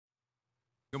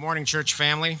Good morning, church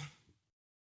family.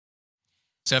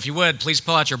 So if you would, please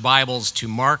pull out your Bibles to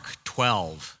Mark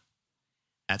 12.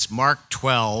 That's Mark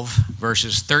 12,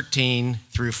 verses 13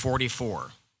 through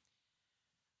 44.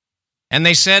 And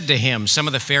they said to him, some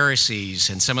of the Pharisees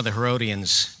and some of the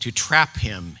Herodians, to trap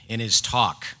him in his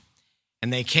talk.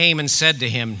 And they came and said to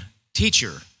him,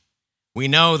 Teacher, we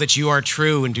know that you are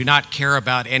true and do not care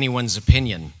about anyone's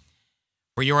opinion.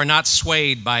 For you are not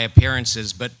swayed by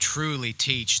appearances, but truly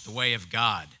teach the way of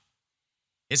God.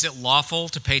 Is it lawful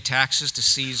to pay taxes to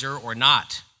Caesar or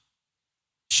not?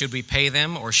 Should we pay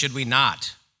them or should we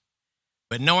not?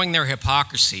 But knowing their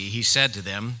hypocrisy, he said to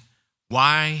them,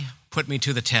 Why put me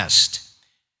to the test?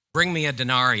 Bring me a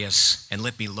denarius and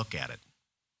let me look at it.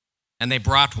 And they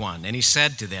brought one, and he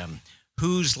said to them,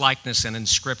 Whose likeness and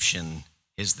inscription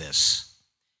is this?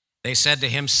 They said to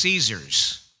him,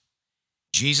 Caesar's.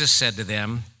 Jesus said to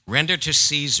them, Render to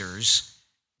Caesar's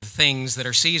the things that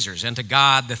are Caesar's, and to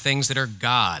God the things that are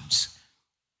God's.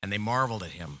 And they marveled at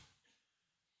him.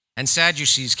 And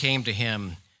Sadducees came to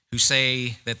him, who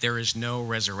say that there is no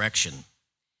resurrection.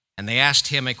 And they asked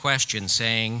him a question,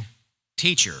 saying,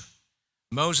 Teacher,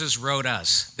 Moses wrote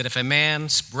us that if a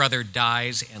man's brother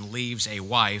dies and leaves a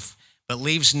wife, but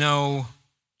leaves no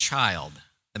child,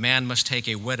 the man must take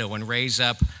a widow and raise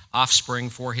up offspring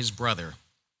for his brother.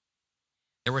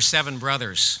 There were 7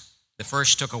 brothers. The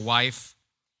first took a wife,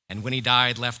 and when he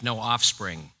died, left no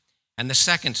offspring. And the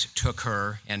second took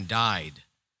her and died,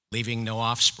 leaving no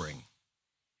offspring.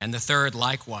 And the third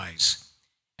likewise.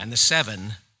 And the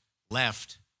 7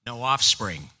 left no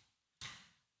offspring.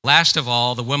 Last of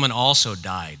all, the woman also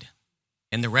died.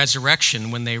 In the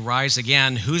resurrection, when they rise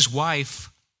again, whose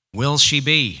wife will she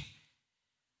be?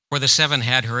 For the 7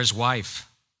 had her as wife.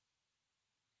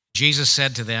 Jesus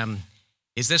said to them,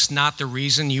 Is this not the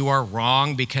reason you are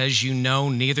wrong, because you know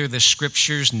neither the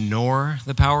Scriptures nor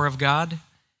the power of God?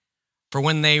 For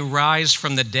when they rise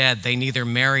from the dead, they neither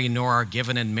marry nor are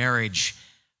given in marriage,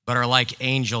 but are like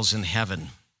angels in heaven.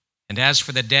 And as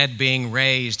for the dead being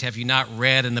raised, have you not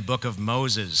read in the book of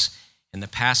Moses, in the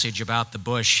passage about the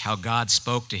bush, how God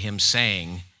spoke to him,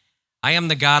 saying, I am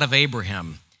the God of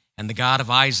Abraham, and the God of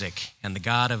Isaac, and the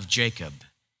God of Jacob.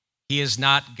 He is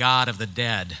not God of the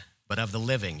dead, but of the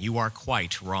living. You are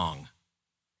quite wrong.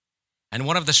 And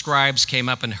one of the scribes came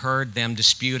up and heard them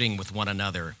disputing with one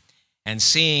another, and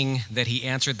seeing that he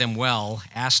answered them well,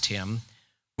 asked him,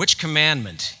 Which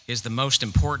commandment is the most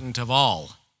important of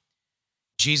all?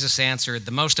 Jesus answered,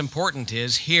 The most important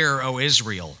is, Hear, O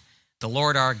Israel, the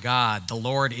Lord our God, the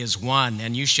Lord is one,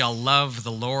 and you shall love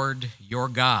the Lord your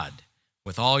God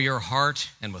with all your heart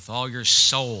and with all your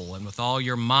soul and with all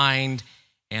your mind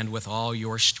and with all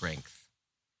your strength.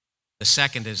 The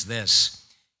second is this,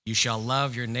 You shall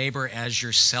love your neighbor as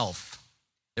yourself.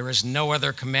 There is no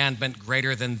other commandment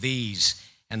greater than these.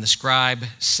 And the scribe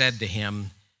said to him,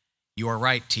 You are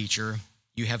right, teacher.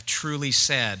 You have truly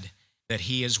said that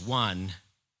he is one,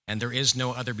 and there is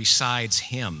no other besides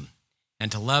him.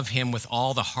 And to love him with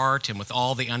all the heart and with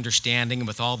all the understanding and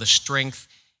with all the strength,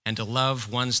 and to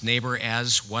love one's neighbor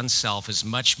as oneself is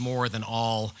much more than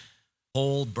all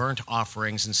whole burnt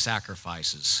offerings and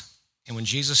sacrifices. And when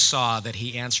Jesus saw that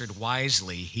he answered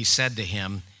wisely, he said to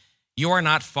him, You are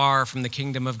not far from the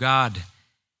kingdom of God.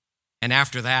 And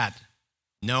after that,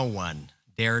 no one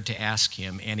dared to ask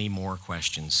him any more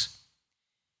questions.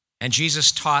 And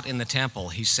Jesus taught in the temple.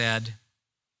 He said,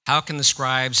 How can the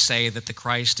scribes say that the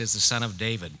Christ is the son of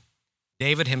David?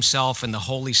 David himself in the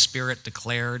Holy Spirit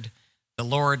declared, The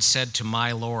Lord said to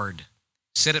my Lord,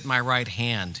 Sit at my right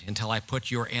hand until I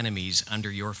put your enemies under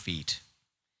your feet.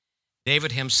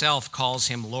 David himself calls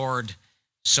him Lord,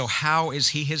 so how is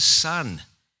he his son?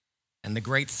 And the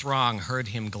great throng heard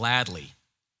him gladly.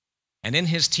 And in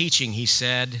his teaching he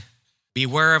said,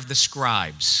 Beware of the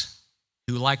scribes,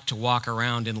 who like to walk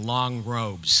around in long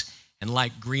robes and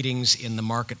like greetings in the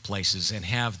marketplaces and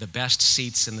have the best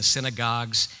seats in the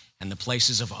synagogues and the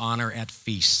places of honor at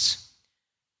feasts,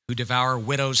 who devour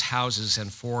widows' houses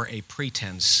and for a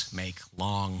pretense make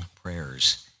long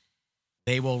prayers.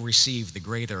 They will receive the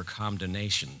greater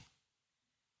condemnation.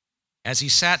 As he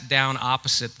sat down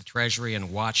opposite the treasury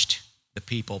and watched the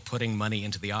people putting money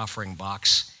into the offering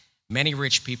box, many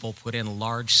rich people put in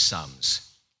large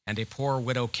sums, and a poor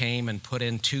widow came and put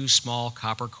in 2 small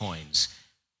copper coins,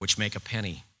 which make a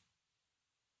penny.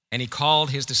 And he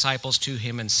called his disciples to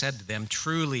him and said to them,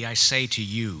 Truly I say to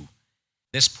you,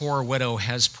 this poor widow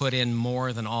has put in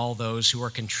more than all those who are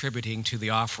contributing to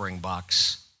the offering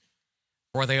box.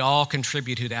 For they all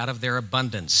contributed out of their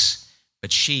abundance,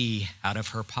 but she, out of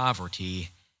her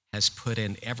poverty, has put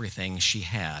in everything she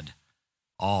had,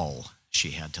 all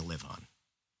she had to live on.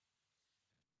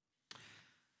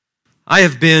 I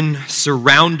have been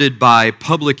surrounded by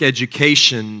public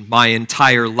education my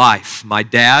entire life. My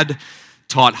dad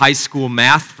taught high school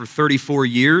math for 34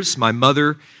 years. My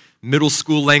mother, middle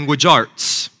school language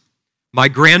arts. My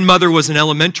grandmother was an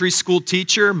elementary school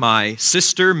teacher. My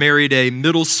sister married a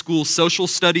middle school social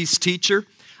studies teacher.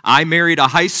 I married a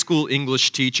high school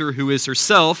English teacher who is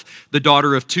herself the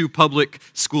daughter of 2 public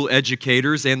school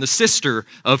educators and the sister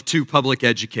of 2 public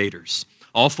educators.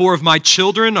 All 4 of my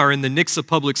children are in the Nixa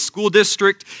Public School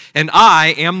District, and I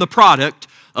am the product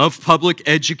of public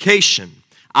education.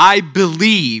 I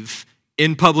believe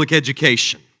in public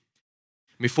education.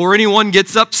 Before anyone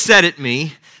gets upset at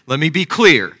me, let me be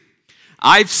clear.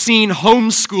 I've seen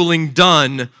homeschooling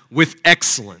done with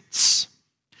excellence.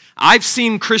 I've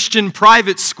seen Christian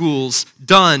private schools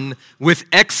done with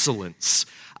excellence.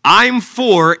 I'm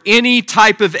for any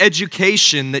type of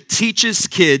education that teaches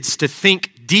kids to think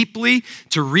deeply,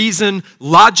 to reason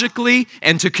logically,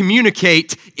 and to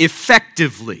communicate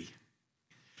effectively.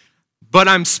 But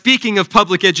I'm speaking of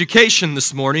public education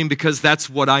this morning because that's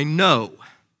what I know.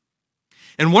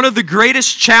 And one of the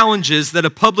greatest challenges that a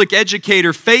public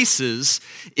educator faces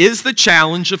is the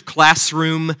challenge of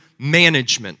classroom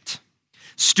management.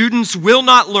 Students will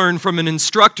not learn from an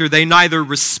instructor they neither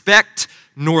respect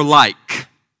nor like.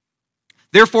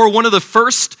 Therefore, one of the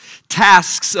first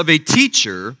tasks of a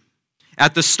teacher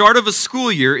at the start of a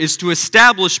school year is to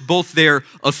establish both their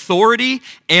authority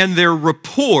and their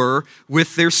rapport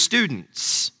with their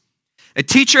students. A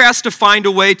teacher has to find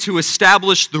a way to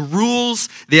establish the rules,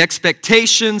 the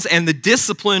expectations, and the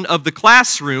discipline of the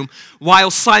classroom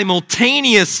while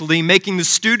simultaneously making the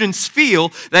students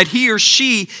feel that he or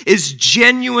she is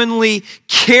genuinely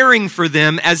caring for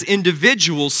them as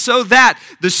individuals so that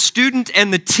the student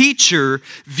and the teacher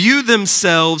view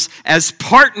themselves as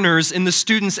partners in the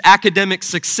student's academic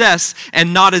success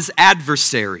and not as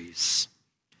adversaries.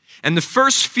 And the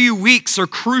first few weeks are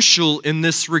crucial in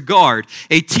this regard.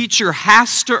 A teacher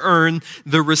has to earn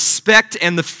the respect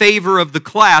and the favor of the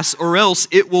class, or else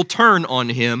it will turn on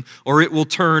him or it will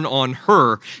turn on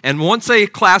her. And once a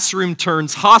classroom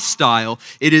turns hostile,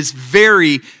 it is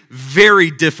very, very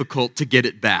difficult to get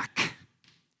it back.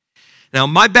 Now,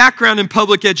 my background in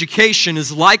public education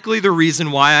is likely the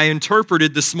reason why I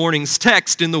interpreted this morning's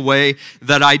text in the way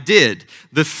that I did.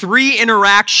 The 3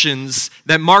 interactions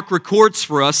that Mark records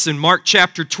for us in Mark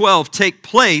chapter 12 take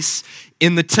place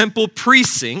in the temple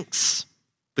precincts,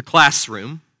 the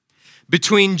classroom,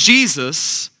 between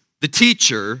Jesus, the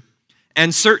teacher,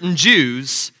 and certain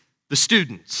Jews, the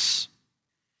students.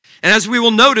 And as we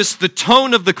will notice, the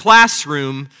tone of the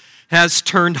classroom has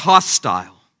turned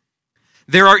hostile.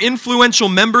 There are influential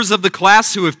members of the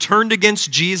class who have turned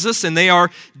against Jesus, and they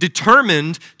are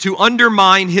determined to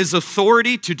undermine his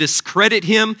authority, to discredit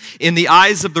him in the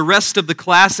eyes of the rest of the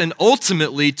class, and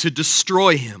ultimately to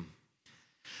destroy him.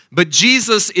 But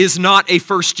Jesus is not a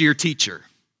first-year teacher.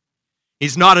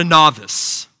 He's not a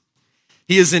novice.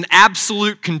 He is in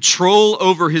absolute control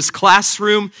over his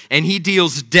classroom, and he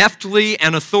deals deftly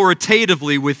and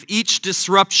authoritatively with each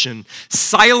disruption,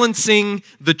 silencing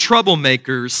the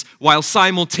troublemakers while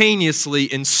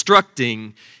simultaneously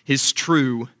instructing his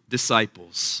true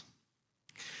disciples.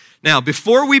 Now,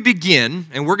 before we begin,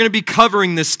 and we're going to be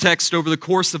covering this text over the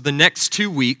course of the next 2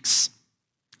 weeks,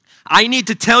 I need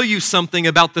to tell you something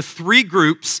about the 3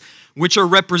 groups which are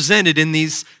represented in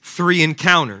these 3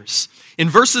 encounters. In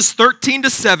verses 13 to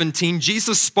 17,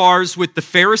 Jesus spars with the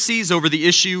Pharisees over the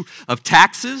issue of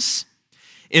taxes.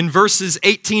 In verses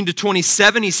 18 to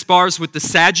 27, he spars with the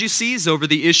Sadducees over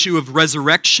the issue of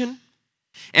resurrection.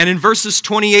 And in verses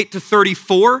 28 to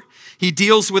 34, he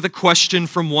deals with a question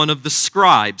from one of the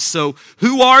scribes. So,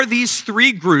 who are these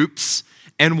 3 groups,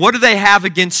 and what do they have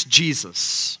against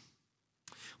Jesus?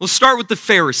 We'll start with the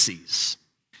Pharisees.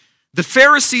 The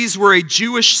Pharisees were a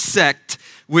Jewish sect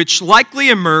which likely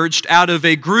emerged out of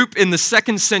a group in the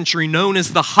 2nd century known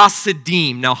as the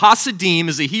Hasidim. Now, Hasidim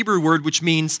is a Hebrew word which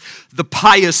means the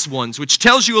pious ones, which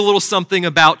tells you a little something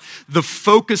about the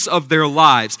focus of their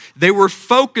lives. They were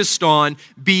focused on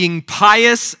being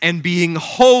pious and being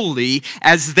holy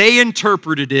as they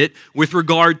interpreted it with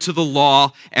regard to the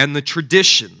law and the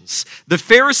traditions. The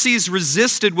Pharisees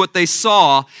resisted what they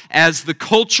saw as the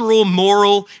cultural,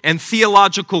 moral, and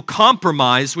theological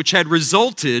compromise which had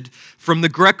resulted from the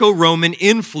Greco-Roman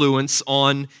influence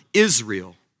on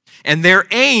Israel. And their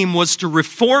aim was to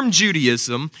reform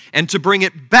Judaism and to bring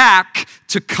it back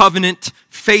to covenant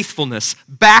faithfulness,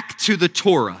 back to the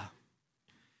Torah,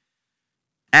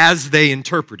 as they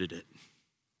interpreted it.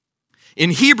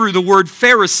 In Hebrew, the word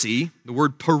Pharisee, the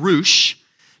word parush,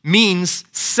 means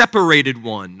separated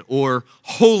one or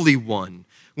holy one,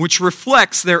 which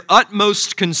reflects their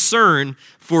utmost concern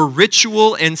for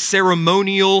ritual and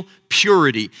ceremonial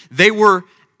purity. They were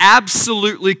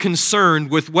absolutely concerned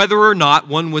with whether or not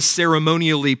one was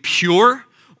ceremonially pure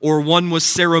or one was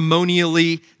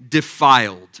ceremonially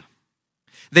defiled.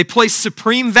 They placed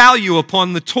supreme value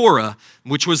upon the Torah,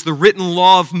 which was the written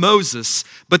law of Moses,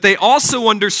 but they also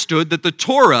understood that the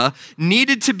Torah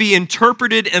needed to be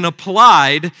interpreted and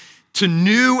applied to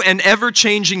new and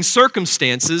ever-changing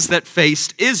circumstances that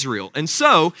faced Israel. And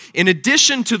so, in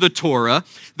addition to the Torah,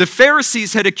 the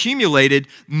Pharisees had accumulated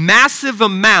massive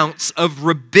amounts of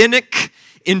rabbinic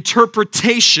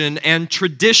interpretation and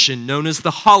tradition known as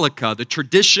the halakha, the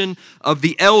tradition of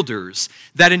the elders,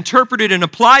 that interpreted and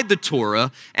applied the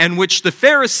Torah and which the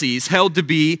Pharisees held to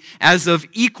be as of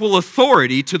equal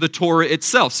authority to the Torah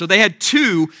itself. So they had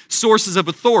two sources of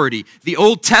authority, the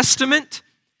Old Testament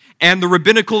and the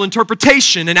rabbinical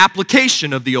interpretation and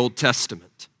application of the Old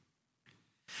Testament.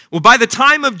 Well, by the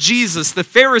time of Jesus, the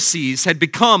Pharisees had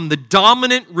become the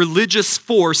dominant religious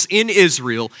force in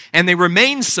Israel, and they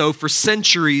remained so for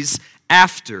centuries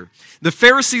after. The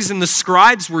Pharisees and the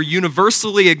scribes were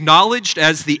universally acknowledged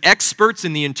as the experts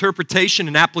in the interpretation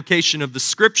and application of the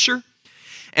Scripture.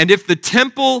 And if the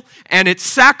temple and its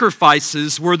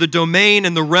sacrifices were the domain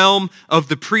and the realm of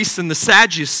the priests and the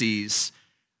Sadducees,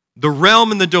 the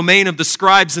realm and the domain of the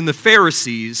scribes and the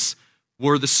Pharisees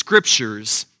were the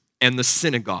Scriptures and the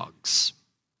synagogues.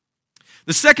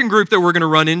 The second group that we're going to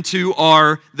run into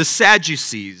are the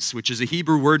Sadducees, which is a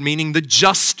Hebrew word meaning the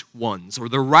just ones or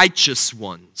the righteous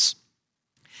ones.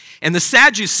 And the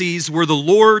Sadducees were the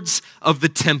lords of the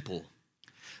temple.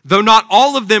 Though not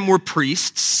all of them were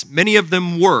priests, many of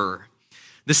them were.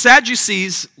 The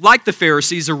Sadducees, like the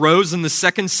Pharisees, arose in the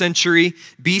 2nd century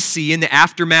BC in the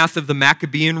aftermath of the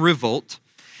Maccabean revolt,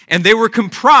 and they were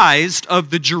comprised of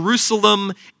the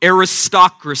Jerusalem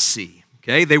aristocracy.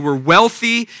 Okay? They were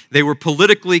wealthy, they were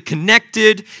politically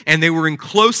connected, and they were in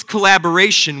close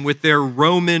collaboration with their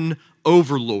Roman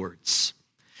overlords.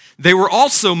 They were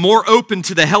also more open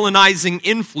to the Hellenizing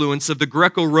influence of the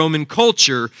Greco-Roman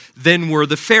culture than were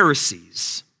the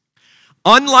Pharisees.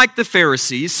 Unlike the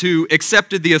Pharisees, who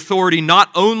accepted the authority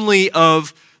not only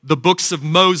of the books of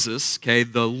Moses, okay,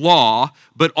 the law,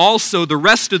 but also the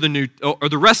rest of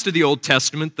the Old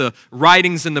Testament, the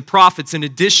writings and the prophets, in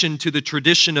addition to the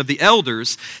tradition of the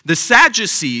elders, the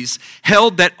Sadducees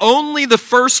held that only the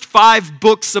first 5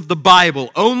 books of the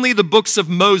Bible, only the books of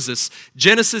Moses,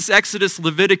 Genesis, Exodus,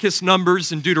 Leviticus,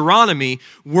 Numbers, and Deuteronomy,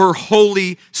 were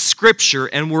holy scripture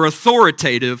and were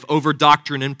authoritative over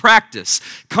doctrine and practice.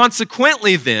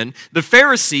 Consequently, then, the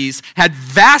Pharisees had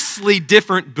vastly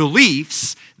different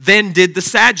beliefs than did the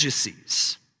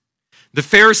Sadducees. The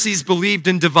Pharisees believed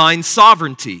in divine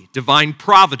sovereignty, divine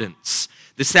providence.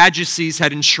 The Sadducees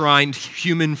had enshrined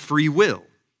human free will.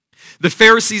 The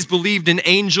Pharisees believed in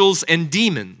angels and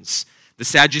demons. The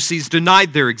Sadducees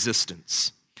denied their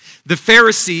existence. The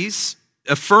Pharisees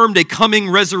affirmed a coming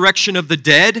resurrection of the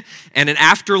dead and an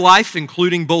afterlife,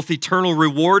 including both eternal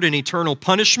reward and eternal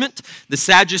punishment. The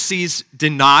Sadducees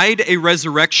denied a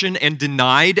resurrection and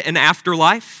denied an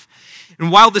afterlife.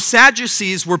 And while the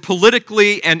Sadducees were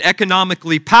politically and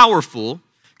economically powerful,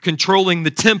 controlling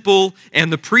the temple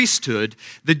and the priesthood,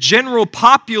 the general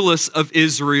populace of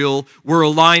Israel were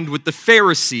aligned with the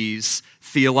Pharisees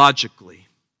theologically.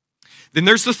 Then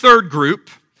there's the third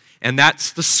group, and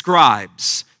that's the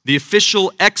scribes, the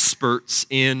official experts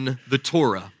in the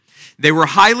Torah. They were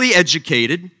highly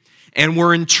educated and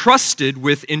were entrusted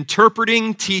with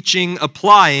interpreting, teaching,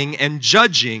 applying, and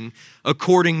judging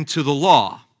according to the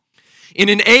law. In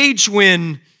an age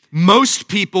when most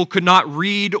people could not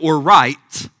read or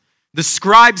write, the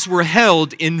scribes were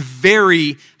held in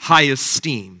very high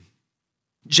esteem.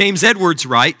 James Edwards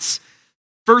writes,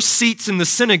 "First seats in the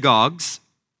synagogues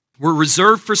were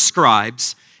reserved for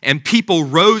scribes, and people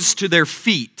rose to their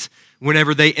feet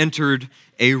whenever they entered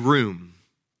a room."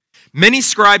 Many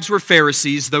scribes were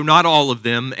Pharisees, though not all of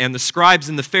them, and the scribes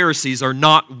and the Pharisees are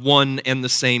not one and the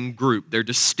same group. They're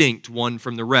distinct one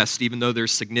from the rest, even though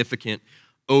there's significant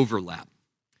overlap.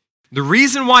 The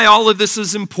reason why all of this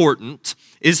is important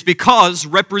is because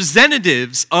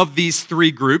representatives of these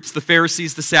 3 groups, the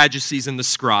Pharisees, the Sadducees, and the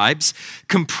scribes,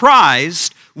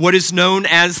 comprised what is known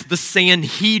as the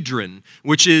Sanhedrin,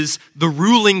 which is the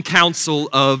ruling council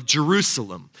of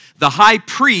Jerusalem. The high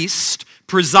priest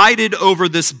presided over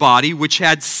this body, which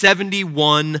had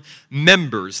 71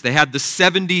 members. They had the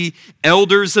 70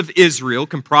 elders of Israel,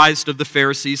 comprised of the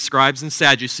Pharisees, scribes, and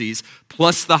Sadducees,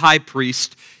 plus the high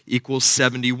priest equals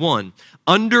 71.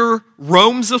 Under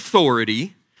Rome's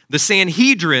authority, the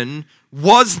Sanhedrin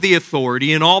was the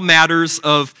authority in all matters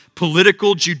of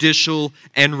political, judicial,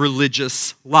 and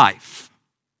religious life.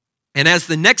 And as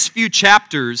the next few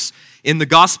chapters in the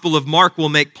Gospel of Mark will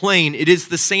make plain, it is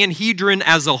the Sanhedrin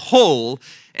as a whole,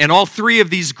 and all three of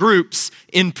these groups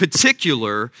in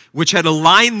particular, which had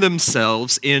aligned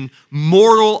themselves in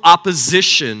mortal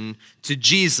opposition to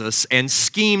Jesus and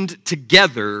schemed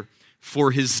together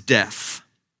for his death.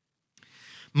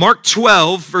 Mark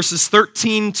 12, verses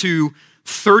 13 to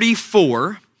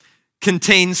 34,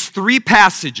 contains three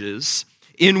passages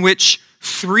in which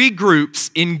three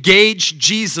groups engage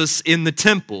Jesus in the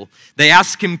temple. They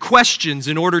ask him questions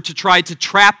in order to try to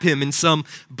trap him in some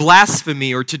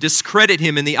blasphemy or to discredit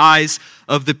him in the eyes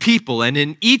of the people. And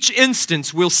in each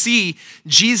instance, we'll see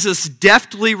Jesus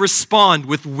deftly respond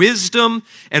with wisdom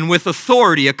and with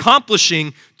authority,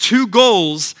 accomplishing two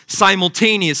goals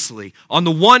simultaneously. On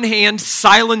the one hand,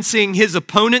 silencing his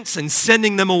opponents and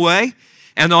sending them away,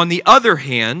 and on the other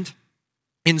hand,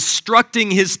 instructing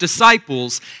his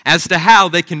disciples as to how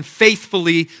they can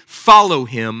faithfully follow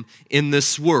him in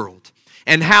this world.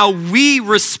 And how we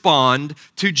respond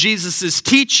to Jesus'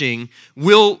 teaching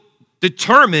will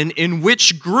determine in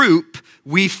which group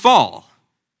we fall.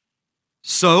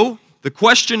 So, the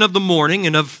question of the morning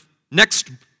and of next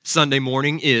Sunday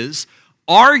morning is,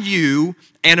 are you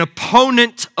an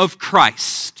opponent of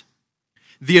Christ?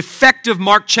 The effect of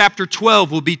Mark chapter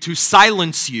 12 will be to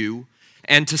silence you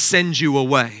and to send you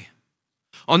away.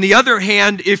 On the other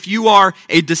hand, if you are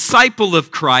a disciple of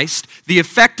Christ, the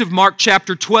effect of Mark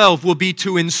chapter 12 will be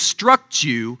to instruct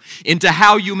you into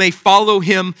how you may follow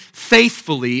him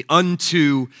faithfully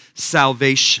unto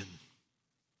salvation.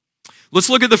 Let's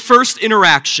look at the first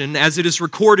interaction as it is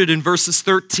recorded in verses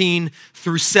 13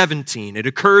 through 17. It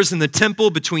occurs in the temple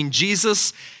between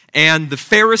Jesus and the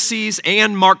Pharisees,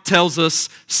 and Mark tells us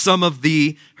some of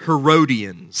the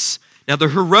Herodians. Now, the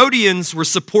Herodians were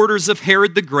supporters of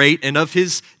Herod the Great and of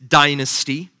his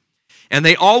dynasty, and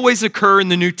they always occur in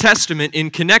the New Testament in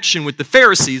connection with the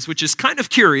Pharisees, which is kind of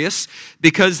curious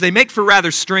because they make for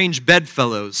rather strange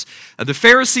bedfellows. The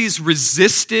Pharisees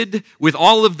resisted with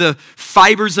all of the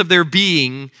fibers of their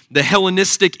being the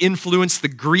Hellenistic influence, the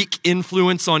Greek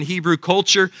influence on Hebrew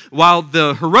culture, while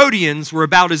the Herodians were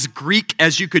about as Greek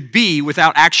as you could be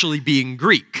without actually being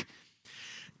Greek.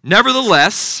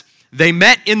 Nevertheless, they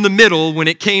met in the middle when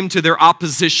it came to their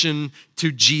opposition to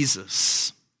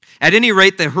Jesus. At any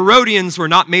rate, the Herodians were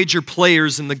not major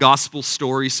players in the gospel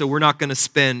story, so we're not going to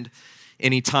spend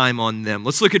any time on them.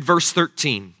 Let's look at verse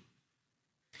 13.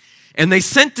 And they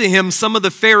sent to him some of the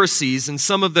Pharisees and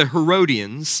some of the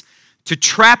Herodians to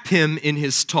trap him in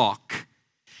his talk.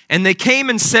 And they came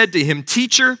and said to him,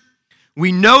 "Teacher,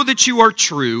 we know that you are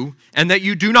true and that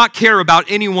you do not care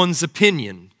about anyone's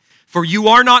opinion. For you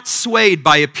are not swayed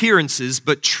by appearances,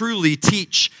 but truly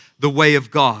teach the way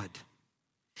of God.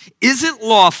 Is it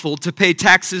lawful to pay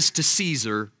taxes to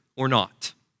Caesar or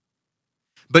not?"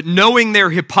 But knowing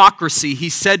their hypocrisy, he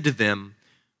said to them,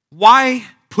 "Why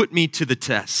put me to the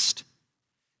test?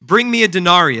 Bring me a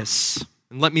denarius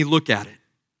and let me look at it."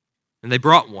 And they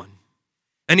brought one.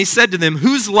 And he said to them,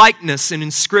 "Whose likeness and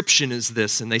inscription is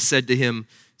this?" And they said to him,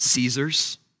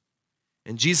 "Caesar's."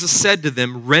 And Jesus said to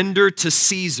them, "Render to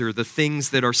Caesar the things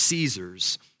that are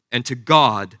Caesar's, and to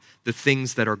God the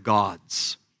things that are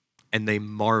God's." And they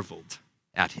marveled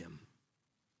at him.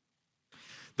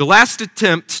 The last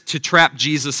attempt to trap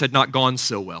Jesus had not gone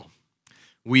so well.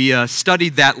 We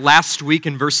studied that last week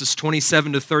in verses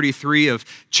 27 to 33 of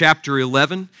chapter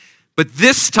 11. But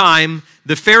this time,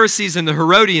 the Pharisees and the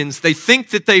Herodians, they think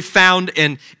that they found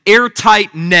an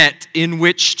airtight net in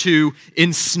which to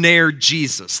ensnare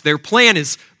Jesus. Their plan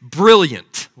is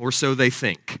brilliant, or so they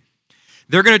think.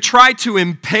 They're going to try to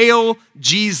impale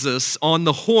Jesus on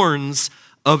the horns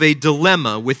of a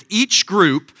dilemma, with each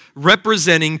group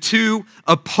representing two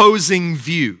opposing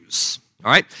views.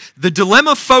 All right? The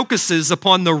dilemma focuses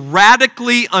upon the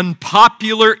radically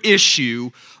unpopular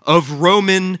issue of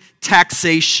Roman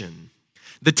taxation.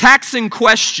 The tax in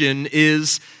question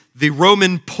is the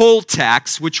Roman poll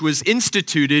tax, which was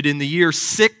instituted in the year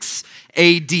 6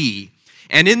 AD.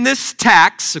 And in this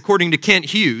tax, according to Kent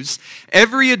Hughes,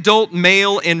 every adult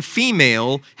male and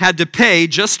female had to pay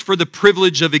just for the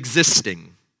privilege of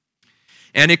existing.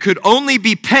 And it could only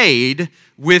be paid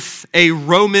with a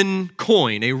Roman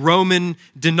coin, a Roman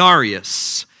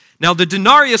denarius. Now, the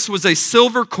denarius was a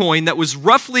silver coin that was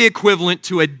roughly equivalent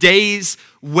to a day's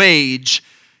wage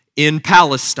in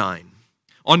Palestine.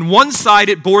 On one side,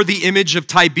 it bore the image of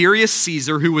Tiberius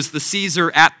Caesar, who was the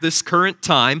Caesar at this current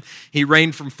time. He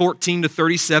reigned from 14 to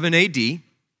 37 AD.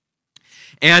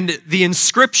 And the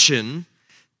inscription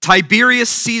Tiberius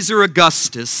Caesar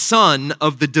Augustus, son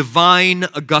of the divine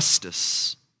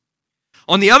Augustus.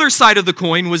 On the other side of the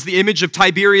coin was the image of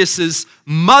Tiberius's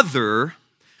mother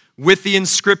with the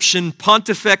inscription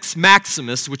Pontifex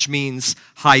Maximus, which means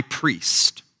high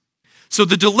priest. So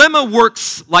the dilemma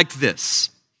works like this.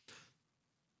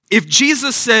 If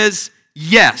Jesus says,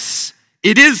 yes,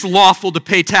 it is lawful to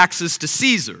pay taxes to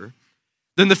Caesar,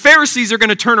 then the Pharisees are going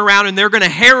to turn around and they're going to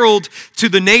herald to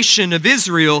the nation of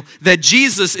Israel that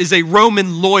Jesus is a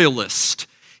Roman loyalist.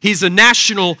 He's a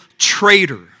national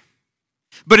traitor.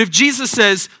 But if Jesus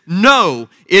says, no,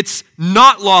 it's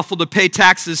not lawful to pay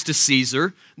taxes to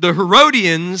Caesar, the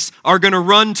Herodians are going to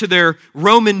run to their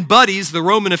Roman buddies, the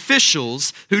Roman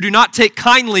officials, who do not take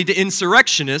kindly to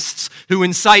insurrectionists who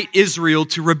incite Israel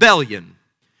to rebellion.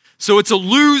 So it's a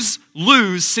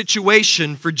lose-lose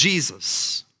situation for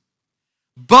Jesus.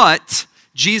 But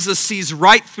Jesus sees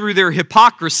right through their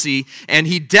hypocrisy, and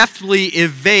he deftly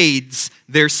evades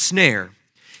their snare.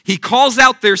 He calls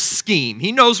out their scheme.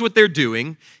 He knows what they're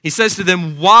doing. He says to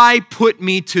them, why put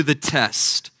me to the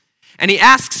test? And he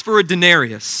asks for a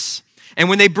denarius. And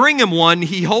when they bring him one,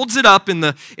 he holds it up in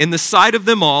the sight of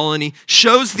them all, and he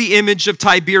shows the image of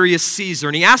Tiberius Caesar.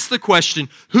 And he asks the question,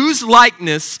 whose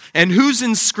likeness and whose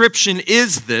inscription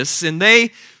is this? And they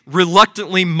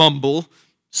reluctantly mumble,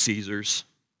 Caesar's.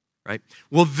 Right?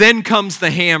 Well, then comes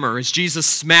the hammer as Jesus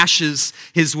smashes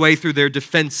his way through their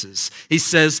defenses. He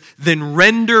says, then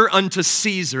render unto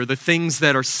Caesar the things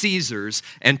that are Caesar's,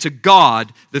 and to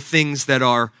God the things that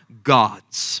are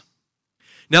God's.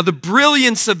 Now, the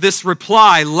brilliance of this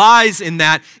reply lies in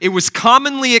that it was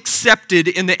commonly accepted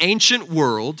in the ancient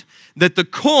world that the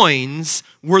coins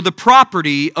were the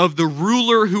property of the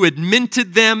ruler who had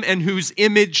minted them and whose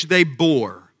image they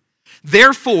bore.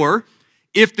 Therefore,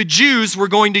 if the Jews were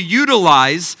going to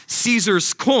utilize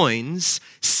Caesar's coins,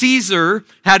 Caesar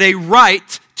had a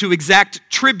right to exact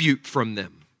tribute from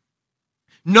them.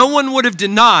 No one would have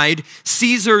denied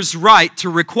Caesar's right to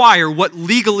require what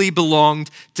legally belonged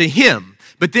to him.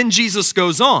 But then Jesus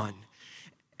goes on.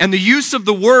 And the use of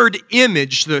the word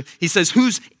image, he says,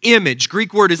 whose image,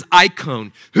 Greek word is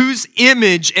icon, whose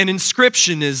image and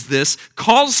inscription is this,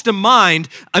 calls to mind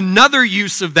another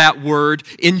use of that word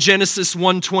in Genesis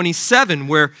 1:27,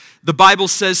 where the Bible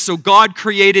says, so God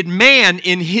created man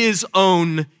in his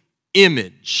own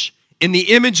image. In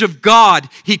the image of God,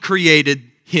 he created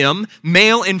him,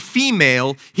 male and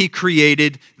female, he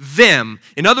created them.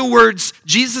 In other words,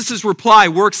 Jesus' reply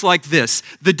works like this.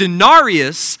 The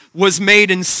denarius was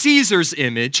made in Caesar's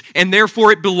image, and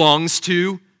therefore it belongs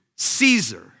to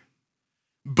Caesar.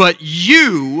 But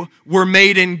you were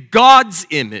made in God's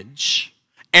image,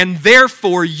 and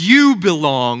therefore you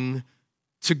belong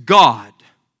to God.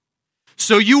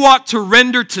 So you ought to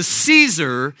render to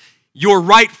Caesar your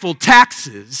rightful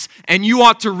taxes, and you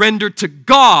ought to render to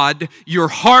God your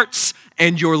hearts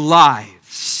and your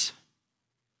lives.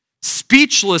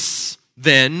 Speechless,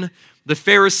 then, the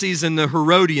Pharisees and the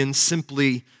Herodians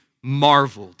simply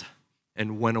marveled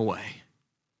and went away.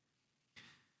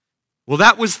 Well,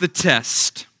 that was the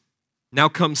test. Now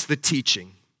comes the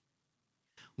teaching.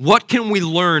 What can we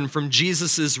learn from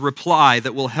Jesus' reply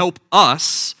that will help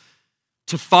us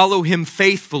to follow him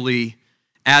faithfully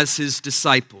as his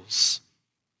disciples?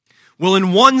 Well,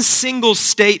 in one single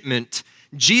statement,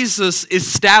 Jesus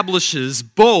establishes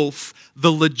both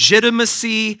the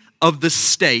legitimacy of the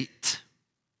state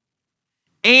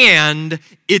and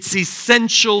its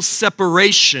essential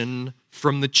separation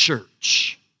from the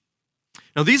church.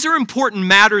 Now, these are important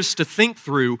matters to think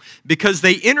through because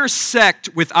they intersect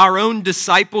with our own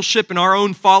discipleship and our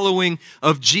own following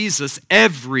of Jesus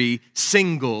every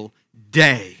single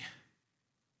day.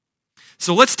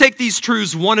 So let's take these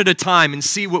truths one at a time and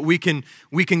see what we can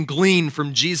glean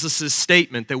from Jesus'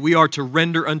 statement that we are to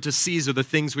render unto Caesar the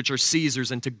things which are Caesar's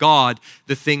and to God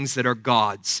the things that are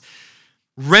God's.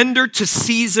 Render to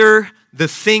Caesar the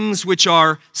things which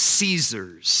are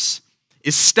Caesar's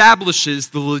establishes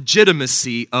the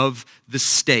legitimacy of the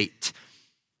state.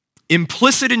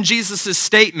 Implicit in Jesus'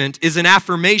 statement is an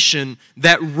affirmation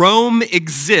that Rome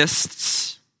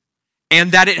exists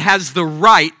and that it has the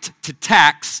right to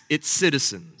tax its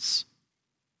citizens.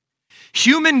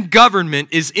 Human government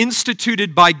is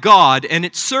instituted by God, and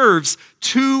it serves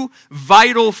two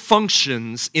vital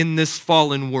functions in this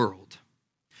fallen world.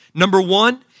 Number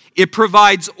one, it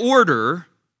provides order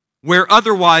where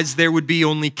otherwise there would be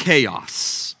only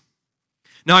chaos.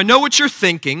 Now, I know what you're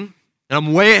thinking, and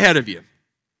I'm way ahead of you.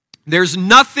 There's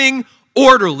nothing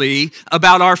orderly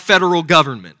about our federal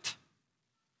government.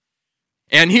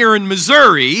 And here in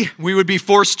Missouri, we would be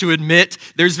forced to admit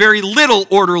there's very little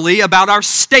orderly about our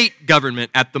state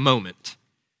government at the moment.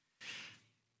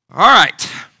 All right,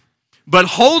 but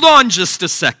hold on just a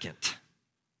second.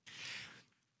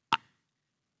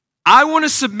 I want to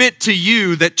submit to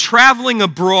you that traveling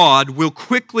abroad will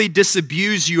quickly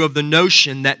disabuse you of the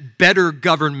notion that better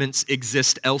governments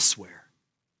exist elsewhere.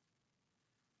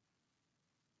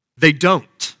 They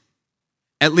don't,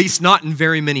 at least not in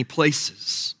very many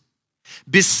places.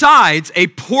 Besides, a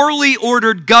poorly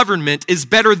ordered government is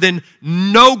better than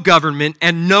no government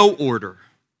and no order.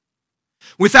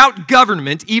 Without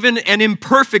government, even an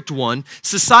imperfect one,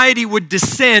 society would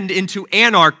descend into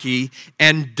anarchy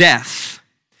and death.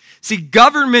 See,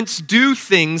 governments do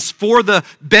things for the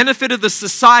benefit of the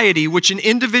society which an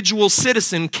individual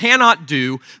citizen cannot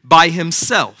do by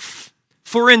himself.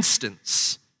 For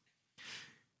instance,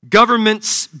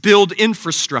 governments build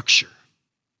infrastructure.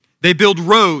 They build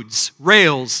roads,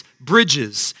 rails,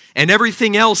 bridges, and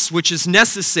everything else which is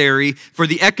necessary for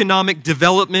the economic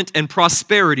development and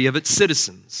prosperity of its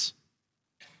citizens.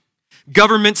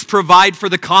 Governments provide for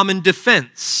the common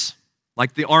defense,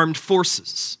 like the armed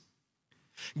forces.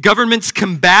 Governments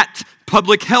combat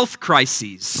public health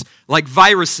crises, like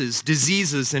viruses,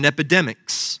 diseases, and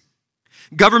epidemics.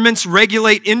 Governments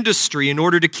regulate industry in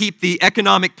order to keep the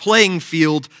economic playing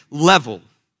field level.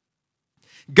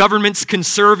 Governments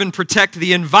conserve and protect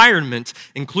the environment,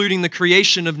 including the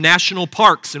creation of national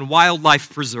parks and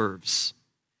wildlife preserves.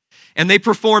 And they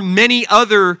perform many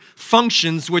other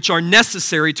functions which are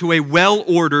necessary to a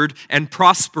well-ordered and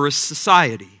prosperous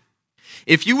society.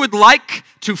 If you would like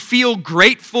to feel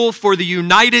grateful for the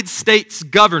United States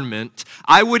government,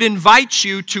 I would invite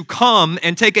you to come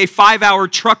and take a 5-hour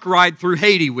truck ride through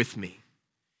Haiti with me.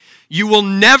 You will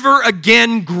never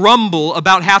again grumble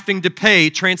about having to pay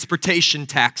transportation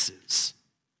taxes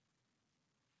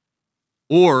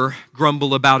or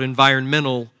grumble about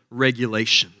environmental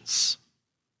regulations.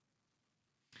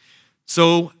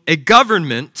 So, a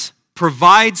government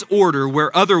provides order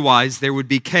where otherwise there would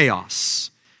be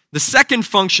chaos. The second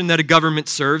function that a government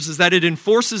serves is that it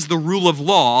enforces the rule of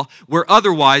law where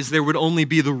otherwise there would only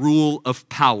be the rule of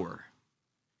power.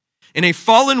 In a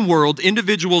fallen world,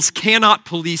 individuals cannot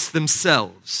police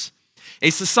themselves. A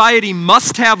society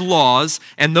must have laws,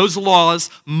 and those laws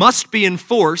must be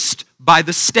enforced by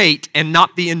the state and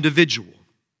not the individual.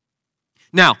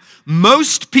 Now,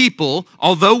 most people,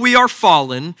 although we are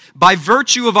fallen, by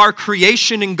virtue of our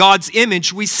creation in God's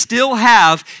image, we still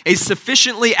have a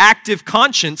sufficiently active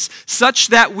conscience such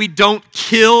that we don't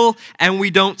kill and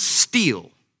we don't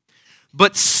steal.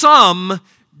 But some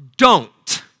don't.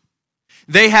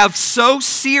 They have so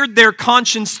seared their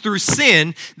conscience through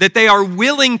sin that they are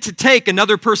willing to take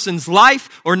another person's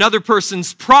life or another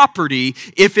person's property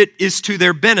if it is to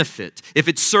their benefit, if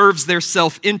it serves their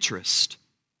self-interest.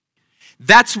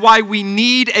 That's why we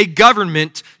need a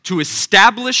government to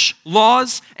establish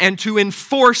laws and to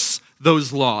enforce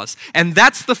those laws. And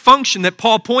that's the function that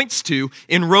Paul points to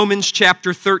in Romans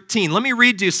chapter 13. Let me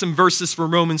read you some verses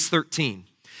from Romans 13.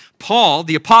 Paul,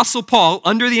 the Apostle Paul,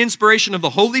 under the inspiration of the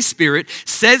Holy Spirit,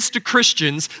 says to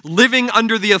Christians living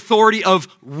under the authority of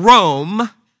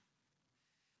Rome,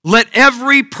 let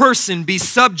every person be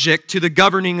subject to the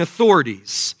governing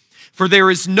authorities. For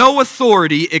there is no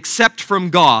authority except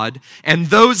from God, and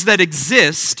those that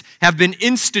exist have been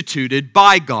instituted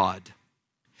by God.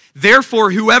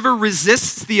 Therefore, whoever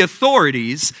resists the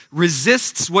authorities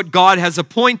resists what God has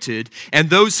appointed, and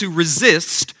those who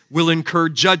resist will incur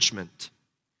judgment.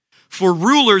 For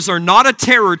rulers are not a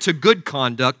terror to good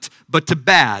conduct, but to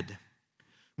bad.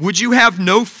 Would you have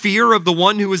no fear of the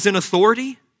one who is in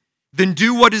authority? Then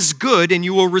do what is good, and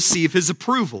you will receive his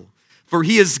approval. For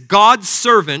he is God's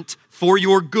servant for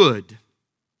your good.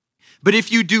 But if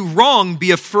you do wrong,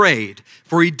 be afraid,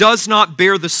 for he does not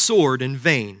bear the sword in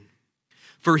vain.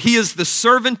 For he is the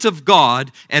servant of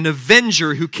God, an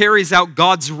avenger who carries out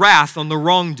God's wrath on the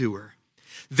wrongdoer.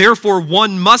 Therefore,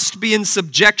 one must be in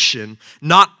subjection,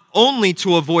 not only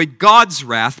to avoid God's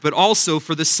wrath, but also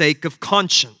for the sake of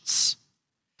conscience.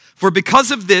 For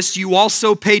because of this, you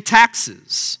also pay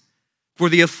taxes. For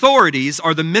the authorities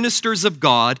are the ministers of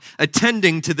God,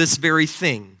 attending to this very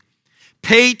thing.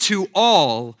 Pay to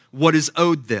all what is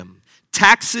owed them.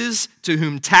 Taxes to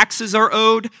whom taxes are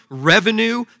owed,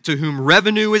 revenue to whom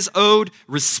revenue is owed,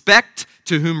 respect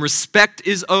to whom respect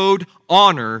is owed,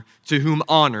 honor to whom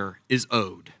honor is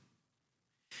owed.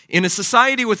 In a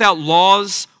society without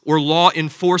laws or law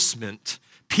enforcement,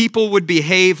 people would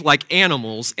behave like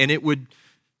animals and it would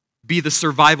be the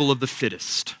survival of the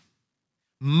fittest.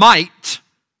 Might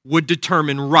would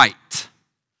determine right.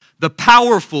 The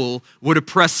powerful would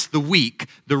oppress the weak.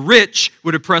 The rich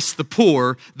would oppress the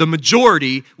poor. The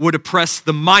majority would oppress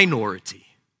the minority.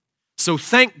 So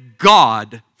thank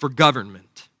God for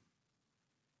government.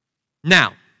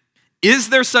 Now, is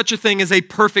there such a thing as a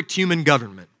perfect human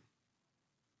government?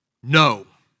 No.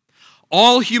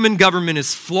 All human government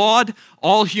is flawed.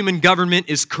 All human government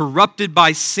is corrupted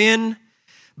by sin.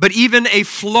 But even a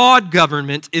flawed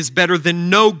government is better than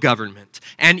no government.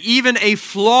 And even a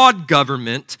flawed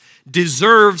government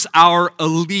deserves our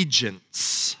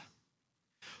allegiance.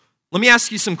 Let me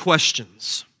ask you some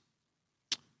questions.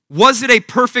 Was it a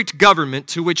perfect government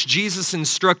to which Jesus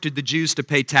instructed the Jews to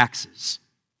pay taxes?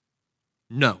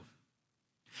 No.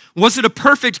 Was it a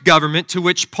perfect government to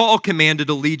which Paul commanded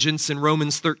allegiance in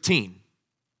Romans 13?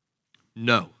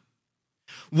 No.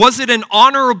 Was it an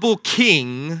honorable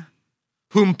king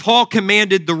whom Paul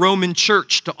commanded the Roman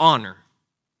church to honor?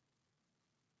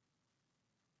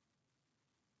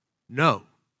 No.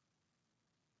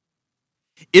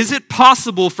 Is it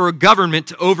possible for a government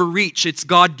to overreach its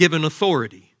God-given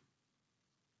authority?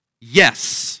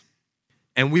 Yes.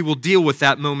 And we will deal with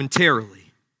that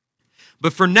momentarily.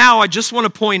 But for now, I just want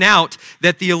to point out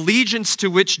that the allegiance to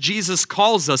which Jesus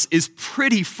calls us is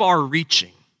pretty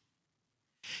far-reaching.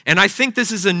 And I think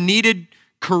this is a needed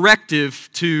corrective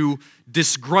to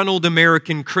disgruntled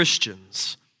American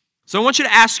Christians. So I want you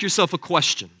to ask yourself a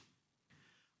question.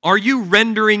 Are you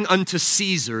rendering unto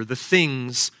Caesar the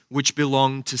things which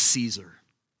belong to Caesar?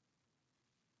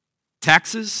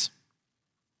 Taxes?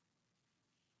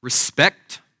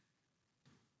 Respect?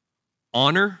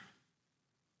 Honor?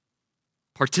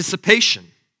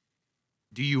 Participation?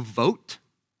 Do you vote?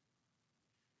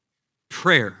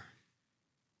 Prayer?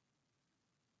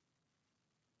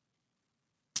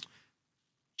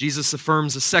 Jesus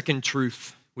affirms a second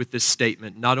truth with this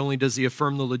statement. Not only does he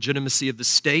affirm the legitimacy of the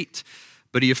state,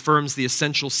 but he affirms the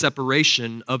essential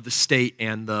separation of the state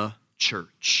and the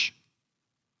church.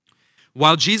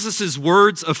 While Jesus'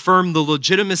 words affirm the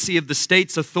legitimacy of the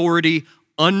state's authority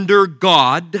under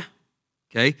God,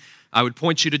 okay, I would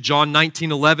point you to John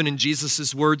 19:11 and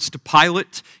Jesus' words to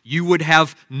Pilate, you would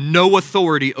have no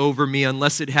authority over me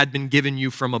unless it had been given you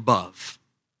from above.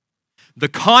 The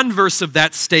converse of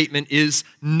that statement is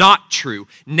not true,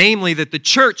 namely that the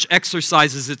church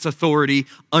exercises its authority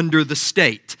under the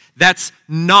state. That's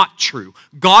not true.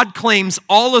 God claims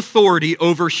all authority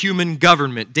over human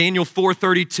government. Daniel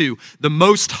 4:32, the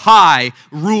Most High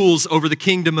rules over the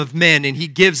kingdom of men, and he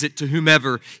gives it to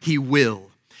whomever he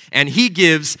will. And he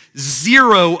gives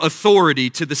zero authority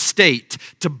to the state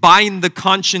to bind the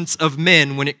conscience of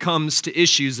men when it comes to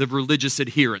issues of religious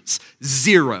adherence.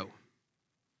 Zero.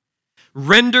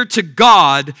 Render to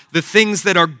God the things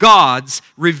that are God's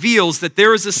reveals that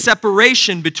there is a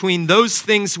separation between those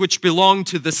things which belong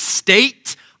to the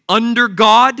state under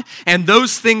God and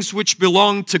those things which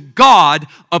belong to God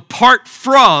apart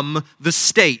from the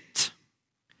state.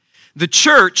 The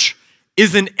church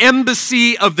is an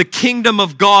embassy of the kingdom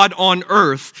of God on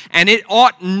earth, and it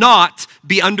ought not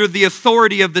be under the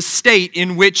authority of the state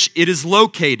in which it is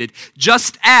located.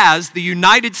 Just as the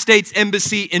United States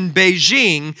Embassy in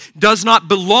Beijing does not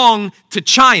belong to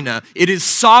China, it is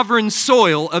sovereign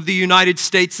soil of the United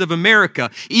States of America.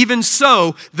 Even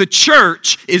so, the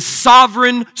church is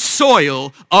sovereign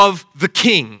soil of the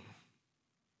king.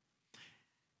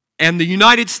 And the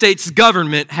United States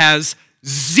government has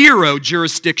zero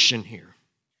jurisdiction here.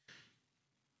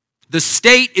 The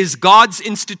state is God's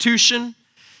institution,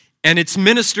 and its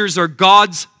ministers are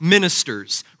God's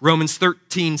ministers, Romans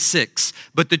 13:6.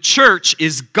 But the church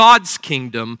is God's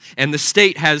kingdom, and the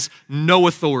state has no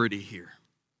authority here.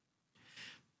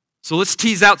 So let's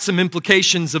tease out some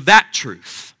implications of that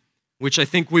truth, which I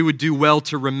think we would do well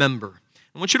to remember.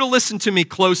 I want you to listen to me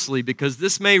closely because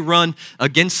this may run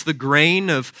against the grain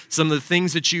of some of the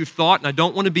things that you've thought, and I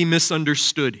don't want to be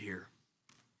misunderstood here.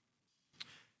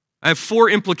 I have 4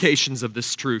 implications of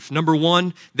this truth. Number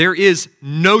 1, there is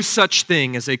no such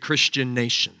thing as a Christian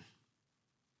nation.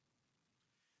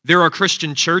 There are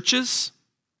Christian churches.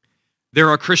 There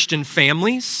are Christian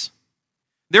families.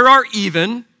 There are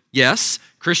even, yes,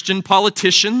 Christian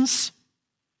politicians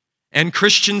and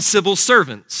Christian civil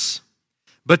servants.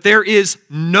 But there is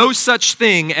no such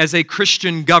thing as a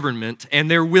Christian government,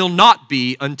 and there will not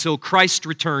be until Christ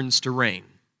returns to reign.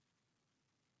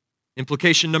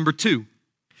 Implication number 2,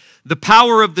 the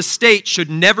power of the state should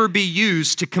never be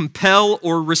used to compel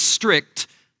or restrict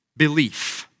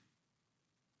belief.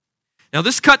 Now,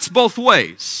 this cuts both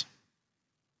ways.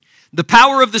 The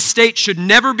power of the state should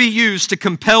never be used to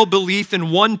compel belief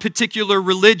in one particular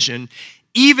religion,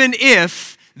 even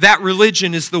if that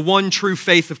religion is the one true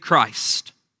faith of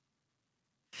Christ.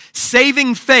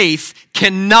 Saving faith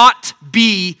cannot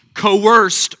be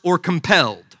coerced or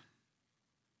compelled.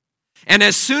 And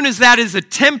as soon as that is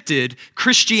attempted,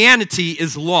 Christianity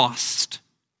is lost.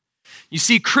 You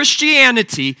see,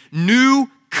 Christianity, new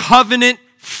covenant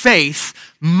faith,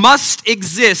 must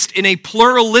exist in a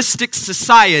pluralistic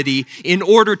society in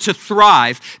order to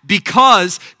thrive,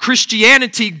 because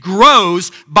Christianity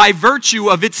grows by virtue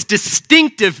of its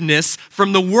distinctiveness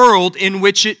from the world in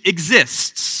which it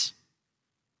exists.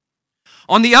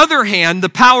 On the other hand, the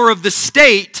power of the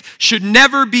state should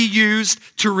never be used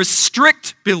to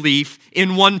restrict belief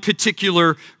in one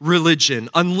particular religion,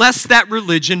 unless that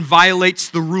religion violates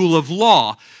the rule of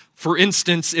law. For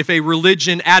instance, if a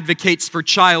religion advocates for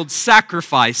child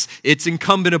sacrifice, it's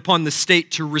incumbent upon the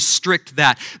state to restrict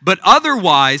that. But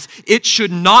otherwise, it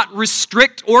should not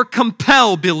restrict or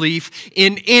compel belief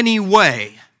in any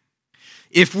way.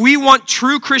 If we want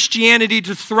true Christianity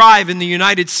to thrive in the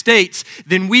United States,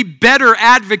 then we better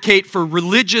advocate for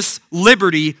religious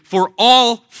liberty for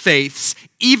all faiths,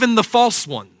 even the false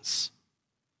ones.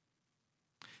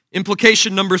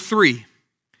 Implication number 3.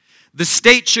 The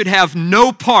state should have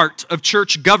no part of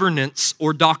church governance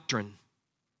or doctrine.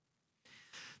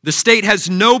 The state has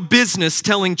no business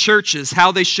telling churches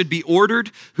how they should be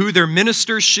ordered, who their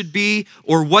ministers should be,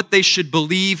 or what they should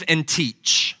believe and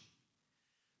teach.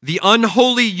 The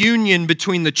unholy union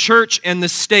between the church and the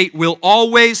state will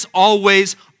always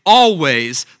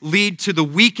lead to the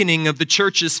weakening of the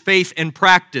church's faith and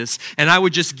practice. And I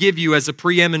would just give you as a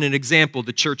preeminent example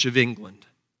the Church of England.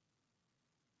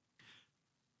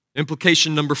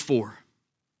 Implication number 4.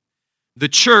 The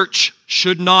church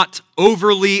should not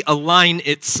overly align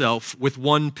itself with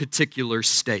one particular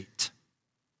state.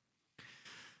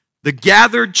 The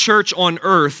gathered church on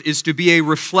earth is to be a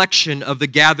reflection of the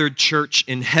gathered church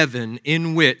in heaven,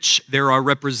 in which there are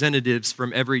representatives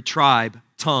from every tribe,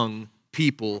 tongue,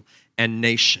 people, and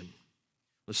nation.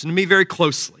 Listen to me very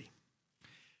closely.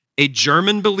 A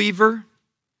German believer,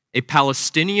 a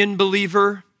Palestinian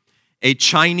believer, a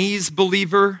Chinese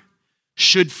believer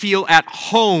should feel at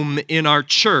home in our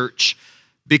church,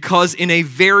 because in a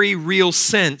very real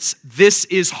sense, this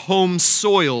is home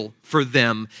soil for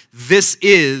them. This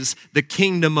is the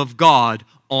kingdom of God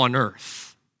on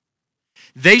earth.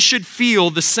 They should feel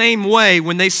the same way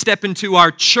when they step into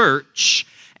our church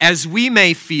as we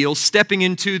may feel stepping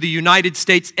into the United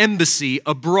States Embassy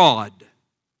abroad.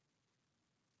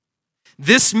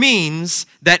 This means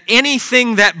that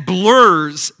anything that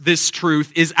blurs this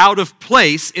truth is out of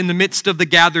place in the midst of the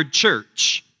gathered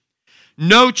church.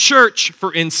 No church,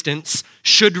 for instance,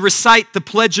 should recite the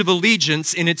Pledge of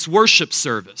Allegiance in its worship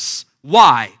service.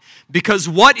 Why? Because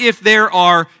what if there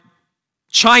are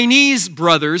Chinese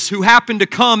brothers who happen to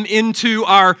come into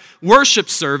our worship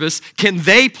service? Can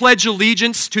they pledge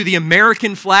allegiance to the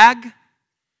American flag?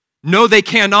 No, they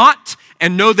cannot,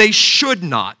 and no, they should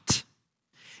not.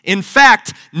 In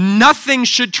fact, nothing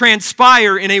should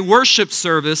transpire in a worship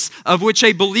service of which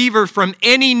a believer from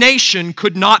any nation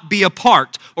could not be a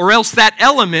part, or else that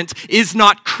element is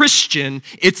not Christian,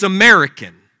 it's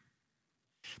American.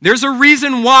 There's a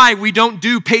reason why we don't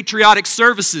do patriotic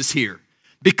services here,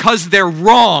 because they're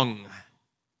wrong.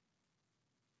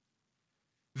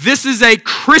 This is a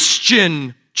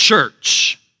Christian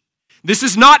church. This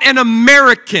is not an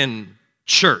American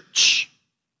church.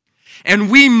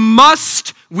 And we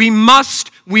must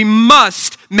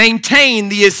maintain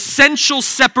the essential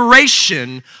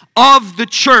separation of the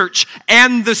church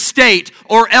and the state,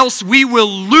 or else we will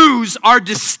lose our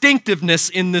distinctiveness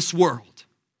in this world.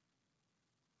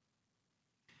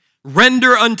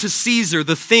 Render unto Caesar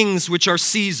the things which are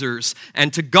Caesar's,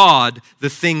 and to God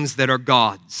the things that are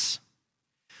God's.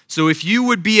 So if you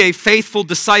would be a faithful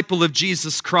disciple of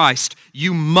Jesus Christ,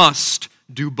 you must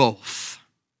do both.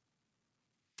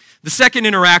 The second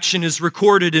interaction is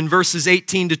recorded in verses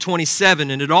 18 to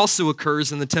 27, and it also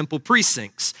occurs in the temple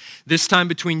precincts, this time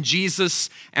between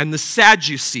Jesus and the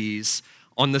Sadducees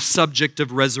on the subject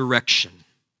of resurrection.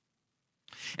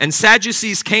 And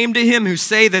Sadducees came to him who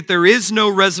say that there is no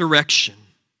resurrection.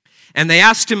 And they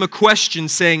asked him a question,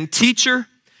 saying, "Teacher,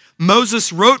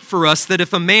 Moses wrote for us that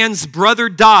if a man's brother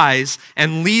dies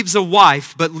and leaves a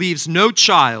wife but leaves no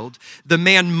child, the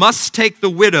man must take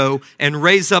the widow and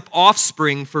raise up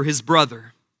offspring for his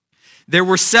brother. There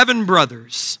were 7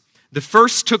 brothers. The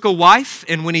first took a wife,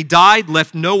 and when he died,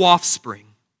 left no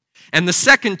offspring. And the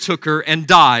second took her and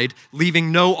died,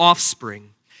 leaving no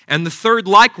offspring. And the third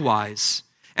likewise.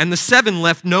 And the 7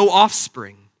 left no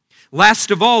offspring.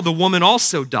 Last of all, the woman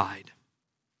also died.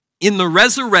 In the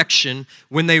resurrection,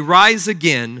 when they rise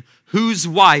again, whose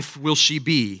wife will she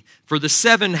be? For the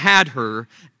 7 had her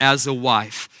as a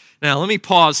wife." Now, let me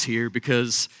pause here,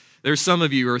 because there's some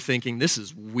of you who are thinking, this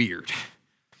is weird.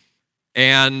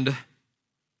 And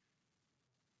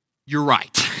you're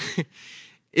right.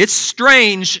 It's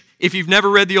strange if you've never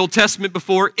read the Old Testament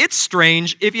before. It's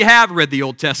strange if you have read the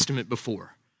Old Testament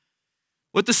before.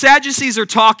 What the Sadducees are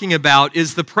talking about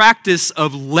is the practice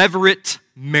of levirate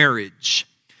marriage,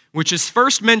 which is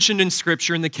first mentioned in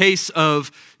Scripture in the case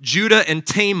of Judah and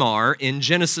Tamar in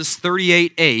Genesis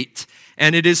 38:8,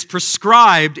 and it is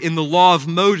prescribed in the law of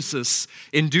Moses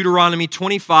in Deuteronomy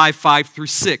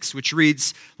 25:5-6, which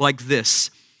reads like this: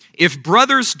 If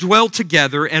brothers dwell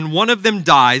together and one of them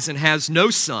dies and has no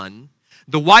son,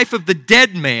 the wife of the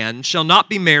dead man shall not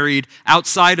be married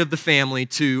outside of the family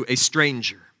to a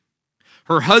stranger.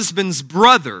 Her husband's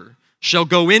brother shall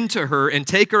go into her and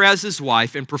take her as his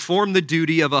wife and perform the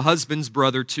duty of a husband's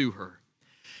brother to her.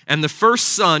 And the first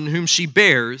son whom she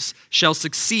bears shall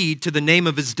succeed to the name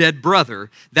of his dead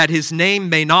brother, that his name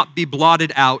may not be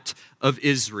blotted out of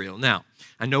Israel. Now,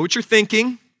 I know what you're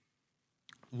thinking.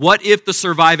 What if the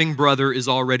surviving brother is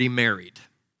already married?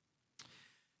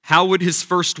 How would his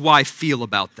first wife feel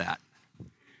about that?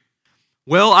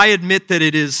 Well, I admit that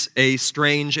it is a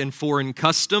strange and foreign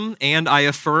custom, and I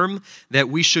affirm that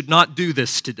we should not do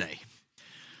this today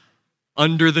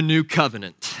under the new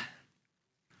covenant.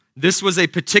 This was a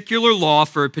particular law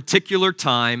for a particular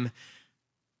time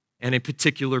and a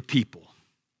particular people.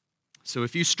 So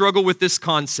if you struggle with this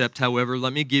concept, however,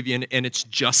 let me give you, and its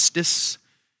justice,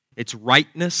 its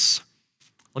rightness,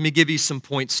 let me give you some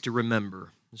points to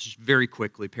remember. This is very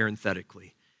quickly,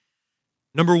 parenthetically.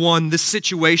 Number one, this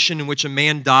situation in which a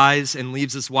man dies and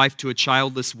leaves his wife to a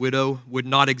childless widow would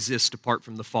not exist apart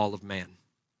from the fall of man.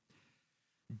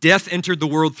 Death entered the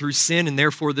world through sin, and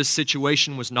therefore this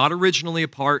situation was not originally a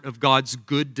part of God's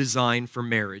good design for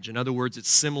marriage. In other words, it's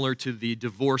similar to the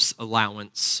divorce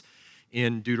allowance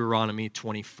in Deuteronomy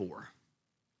 24.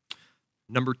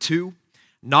 Number two,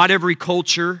 not every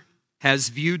culture has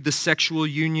viewed the sexual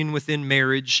union within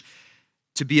marriage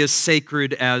to be as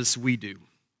sacred as we do.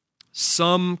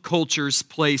 Some cultures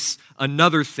place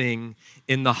another thing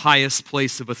in the highest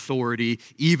place of authority,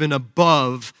 even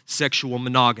above sexual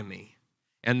monogamy.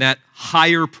 And that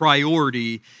higher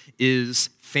priority is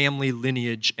family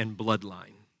lineage and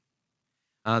bloodline.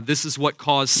 This is what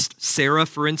caused Sarah,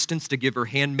 for instance, to give her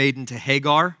handmaiden to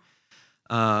Hagar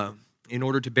in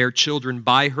order to bear children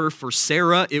by her. For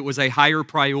Sarah, it was a higher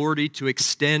priority to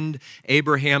extend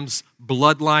Abraham's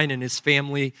bloodline and his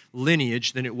family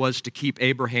lineage than it was to keep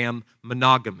Abraham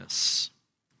monogamous.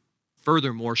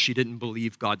 Furthermore, she didn't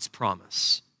believe God's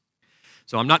promise.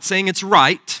 So I'm not saying it's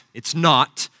right. It's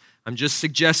not. I'm just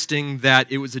suggesting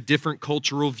that it was a different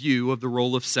cultural view of the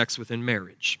role of sex within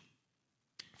marriage.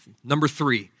 Number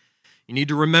three, you need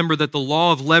to remember that the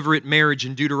law of levirate marriage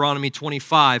in Deuteronomy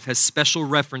 25 has special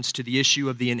reference to the issue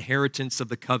of the inheritance of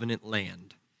the covenant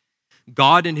land.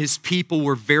 God and his people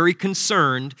were very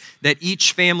concerned that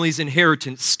each family's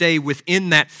inheritance stay within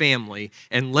that family,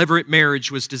 and levirate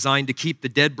marriage was designed to keep the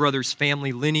dead brother's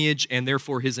family lineage and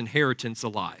therefore his inheritance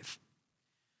alive.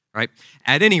 Right?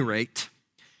 At any rate,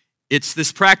 it's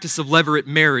this practice of levirate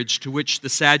marriage to which the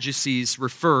Sadducees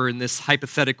refer in this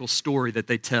hypothetical story that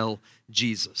they tell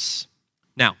Jesus.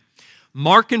 Now,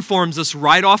 Mark informs us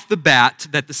right off the bat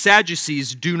that the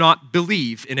Sadducees do not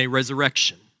believe in a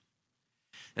resurrection.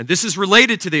 And this is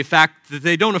related to the fact that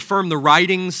they don't affirm the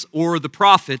writings or the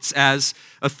prophets as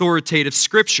authoritative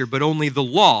scripture, but only the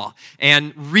law.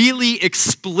 And really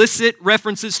explicit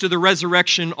references to the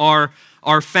resurrection are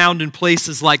found in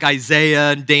places like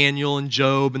Isaiah and Daniel and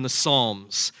Job and the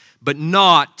Psalms, but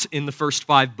not in the first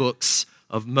 5 books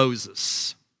of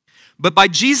Moses. But by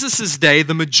Jesus' day,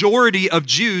 the majority of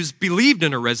Jews believed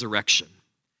in a resurrection.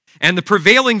 And the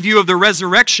prevailing view of the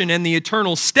resurrection and the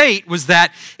eternal state was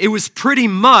that it was pretty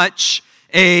much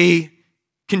a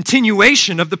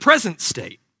continuation of the present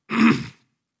state,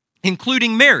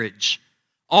 including marriage,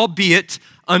 albeit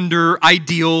under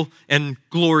ideal and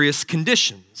glorious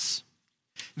conditions.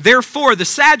 Therefore, the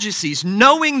Sadducees,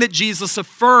 knowing that Jesus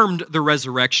affirmed the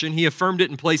resurrection, he affirmed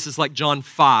it in places like John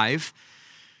 5,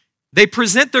 they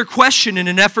present their question in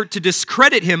an effort to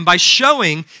discredit him by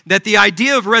showing that the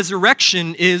idea of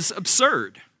resurrection is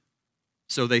absurd.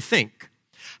 So they think.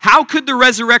 How could the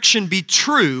resurrection be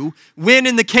true when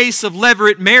in the case of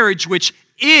levirate marriage, which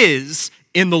is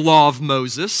in the law of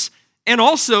Moses, and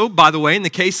also, by the way, in the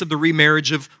case of the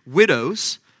remarriage of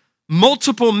widows,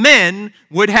 multiple men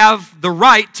would have the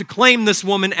right to claim this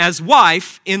woman as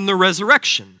wife in the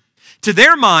resurrection? To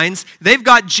their minds, they've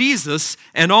got Jesus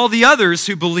and all the others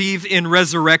who believe in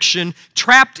resurrection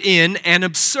trapped in an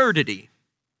absurdity.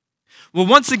 Well,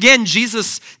 once again,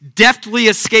 Jesus deftly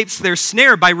escapes their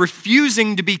snare by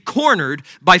refusing to be cornered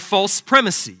by false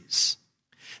premises.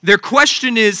 Their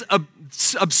question is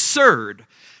absurd,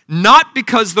 not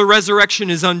because the resurrection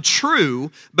is untrue,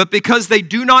 but because they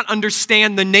do not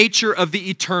understand the nature of the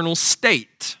eternal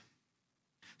state.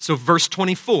 So verse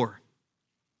 24,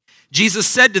 Jesus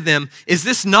said to them, "Is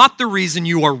this not the reason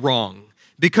you are wrong?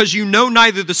 Because you know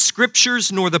neither the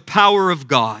scriptures nor the power of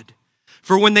God.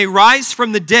 For when they rise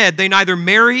from the dead, they neither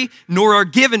marry nor are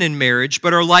given in marriage,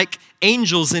 but are like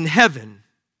angels in heaven.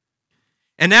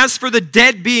 And as for the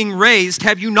dead being raised,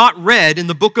 have you not read in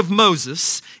the book of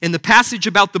Moses, in the passage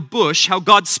about the bush, how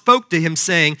God spoke to him,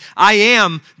 saying, 'I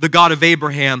am the God of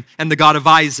Abraham and the God of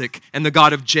Isaac and the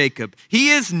God of Jacob.'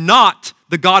 He is not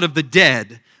the God of the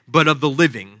dead, but of the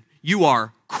living. You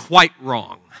are quite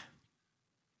wrong."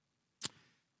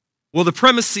 Well, the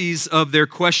premises of their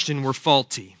question were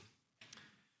faulty.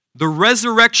 The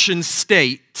resurrection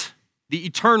state, the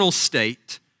eternal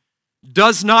state,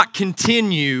 does not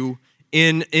continue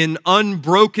in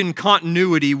unbroken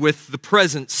continuity with the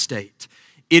present state.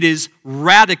 It is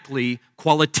radically,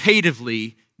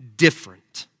 qualitatively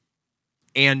different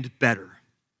and better.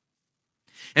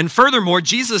 And furthermore,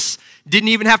 Jesus didn't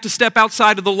even have to step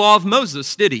outside of the law of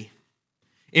Moses, did he?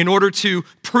 In order to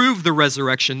prove the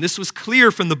resurrection. This was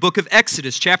clear from the book of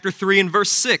Exodus, chapter 3 and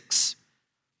verse 6.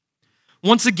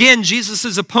 Once again,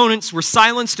 Jesus' opponents were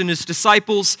silenced and his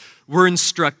disciples were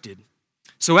instructed.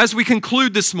 So as we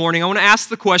conclude this morning, I want to ask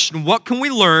the question, what can we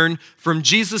learn from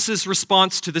Jesus'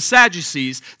 response to the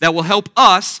Sadducees that will help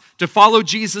us to follow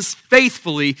Jesus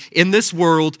faithfully in this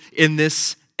world, in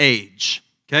this age?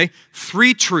 Okay?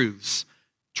 3 truths.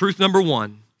 Truth number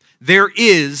 1, there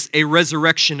is a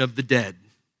resurrection of the dead.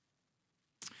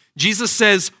 Jesus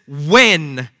says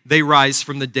when they rise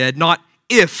from the dead, not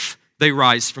if they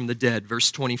rise from the dead,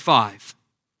 verse 25.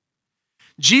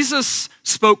 Jesus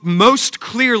spoke most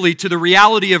clearly to the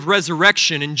reality of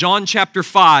resurrection in John chapter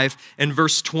 5 and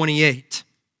verse 28.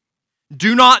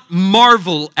 "Do not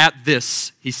marvel at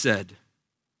this," he said.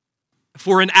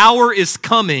 "For an hour is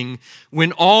coming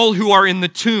when all who are in the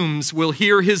tombs will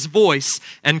hear his voice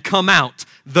and come out,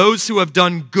 those who have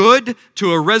done good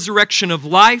to a resurrection of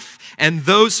life, and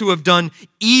those who have done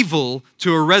evil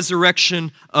to a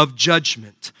resurrection of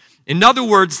judgment." In other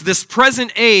words, this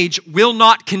present age will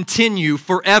not continue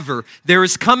forever. There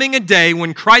is coming a day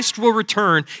when Christ will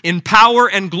return in power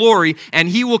and glory, and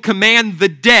he will command the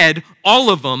dead, all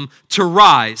of them, to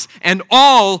rise. And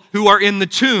all who are in the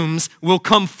tombs will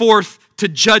come forth to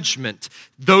judgment.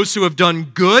 Those who have done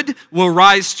good will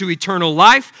rise to eternal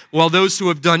life, while those who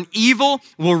have done evil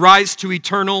will rise to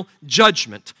eternal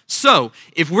judgment. So,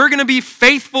 if we're going to be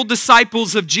faithful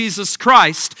disciples of Jesus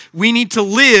Christ, we need to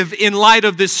live in light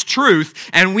of this truth,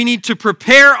 and we need to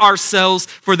prepare ourselves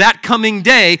for that coming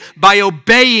day by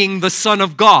obeying the Son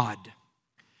of God.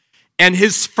 And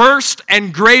his first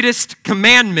and greatest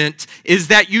commandment is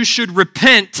that you should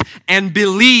repent and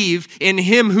believe in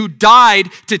him who died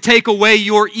to take away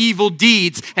your evil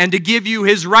deeds and to give you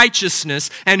his righteousness,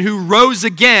 and who rose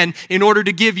again in order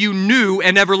to give you new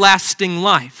and everlasting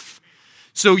life.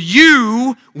 So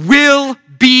you will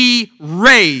be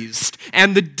raised.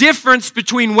 And the difference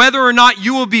between whether or not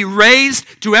you will be raised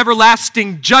to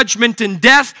everlasting judgment and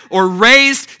death or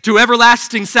raised to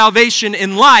everlasting salvation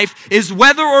in life is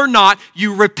whether or not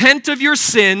you repent of your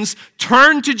sins,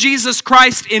 turn to Jesus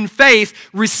Christ in faith,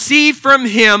 receive from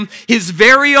him his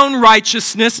very own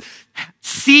righteousness,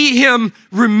 see him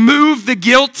remove the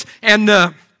guilt and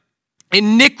the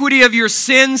iniquity of your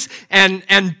sins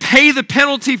and pay the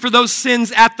penalty for those sins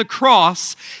at the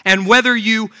cross, and whether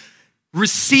you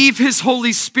receive his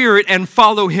Holy Spirit and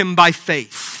follow him by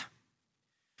faith.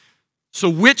 So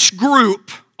which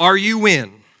group are you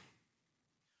in?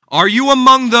 Are you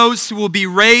among those who will be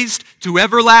raised to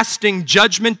everlasting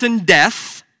judgment and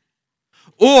death?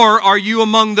 Or are you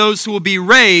among those who will be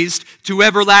raised to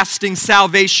everlasting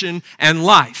salvation and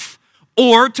life?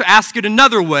 Or, to ask it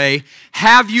another way,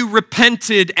 have you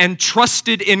repented and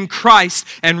trusted in Christ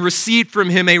and received from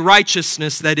him a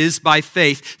righteousness that is by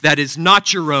faith, that is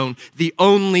not your own, the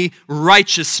only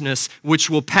righteousness which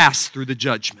will pass through the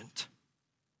judgment?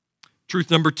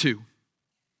 Truth number 2,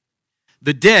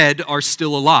 the dead are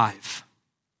still alive.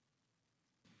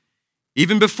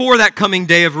 Even before that coming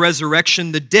day of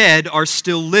resurrection, the dead are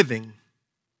still living.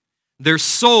 Their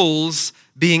souls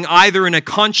being either in a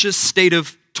conscious state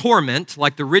of torment,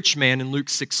 like the rich man in Luke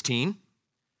 16,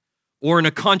 or in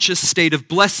a conscious state of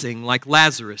blessing, like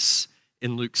Lazarus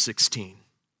in Luke 16.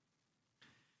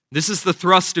 This is the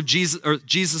thrust of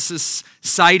Jesus'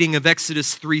 citing of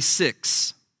Exodus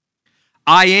 3:6.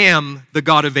 "I am the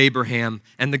God of Abraham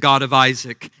and the God of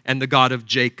Isaac and the God of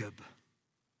Jacob."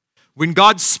 When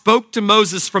God spoke to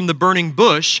Moses from the burning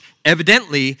bush,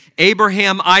 evidently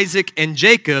Abraham, Isaac, and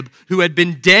Jacob, who had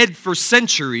been dead for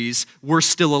centuries, were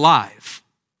still alive.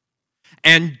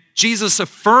 And Jesus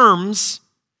affirms,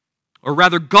 or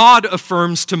rather God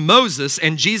affirms to Moses,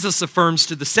 and Jesus affirms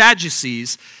to the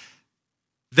Sadducees,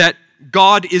 that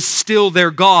God is still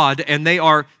their God and they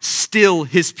are still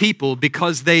his people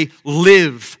because they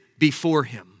live before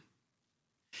him.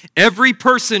 Every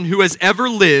person who has ever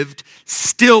lived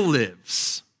still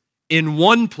lives in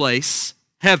one place,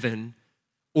 heaven,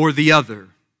 or the other,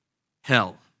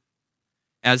 hell,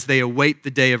 as they await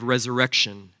the day of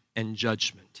resurrection and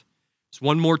judgment. There's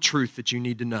one more truth that you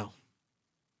need to know.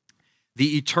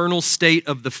 The eternal state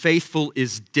of the faithful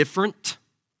is different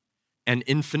and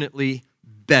infinitely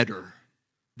better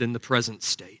than the present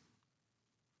state.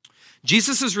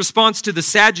 Jesus' response to the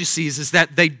Sadducees is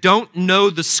that they don't know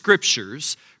the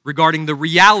scriptures regarding the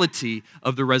reality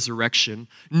of the resurrection,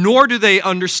 nor do they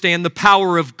understand the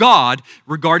power of God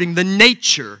regarding the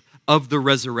nature of the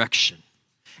resurrection.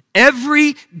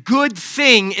 Every good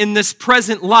thing in this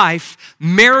present life,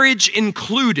 marriage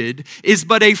included, is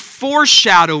but a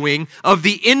foreshadowing of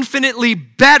the infinitely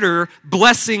better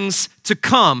blessings to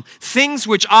come. Things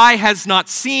which eye has not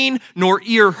seen, nor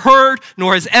ear heard,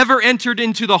 nor has ever entered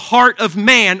into the heart of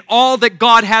man, all that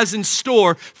God has in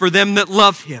store for them that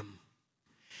love him.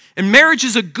 And marriage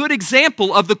is a good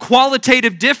example of the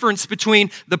qualitative difference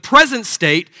between the present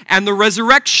state and the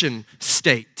resurrection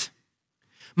state.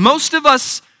 Most of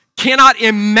us cannot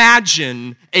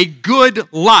imagine a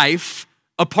good life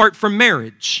apart from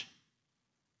marriage.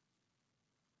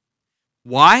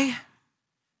 Why?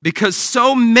 Because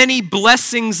so many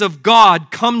blessings of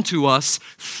God come to us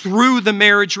through the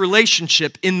marriage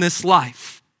relationship in this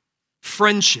life.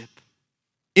 Friendship,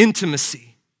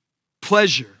 intimacy,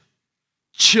 pleasure,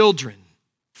 children,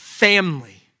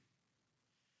 family.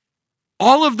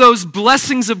 All of those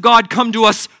blessings of God come to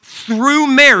us through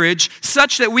marriage,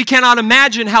 such that we cannot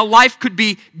imagine how life could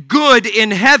be good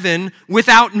in heaven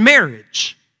without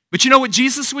marriage. But you know what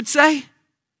Jesus would say?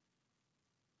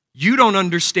 You don't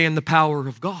understand the power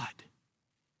of God.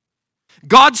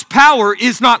 God's power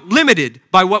is not limited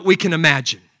by what we can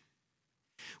imagine.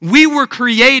 We were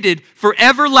created for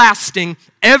everlasting,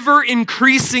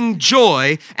 ever-increasing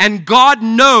joy, and God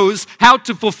knows how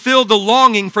to fulfill the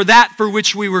longing for that for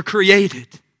which we were created.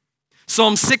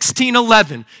 Psalm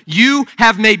 16:11, you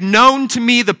have made known to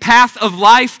me the path of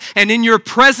life, and in your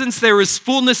presence there is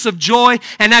fullness of joy,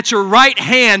 and at your right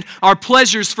hand are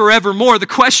pleasures forevermore. The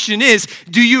question is,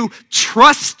 do you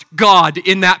trust God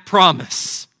in that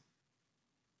promise?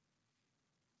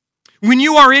 When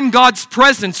you are in God's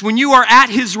presence, when you are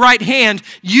at his right hand,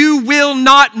 you will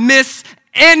not miss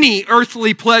any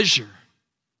earthly pleasure.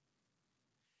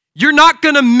 You're not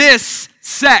going to miss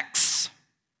sex.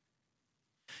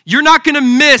 You're not going to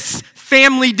miss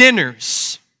family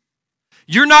dinners.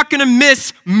 You're not going to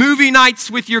miss movie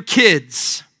nights with your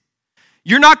kids.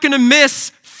 You're not going to miss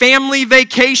family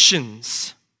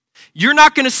vacations. You're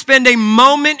not going to spend a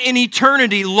moment in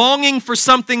eternity longing for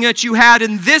something that you had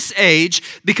in this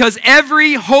age, because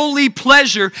every holy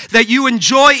pleasure that you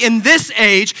enjoy in this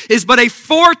age is but a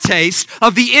foretaste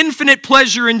of the infinite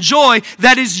pleasure and joy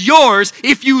that is yours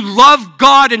if you love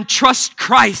God and trust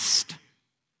Christ.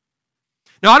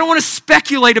 Now, I don't want to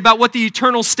speculate about what the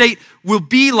eternal state will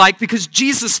be like, because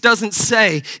Jesus doesn't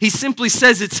say. He simply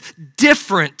says it's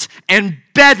different and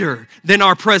better than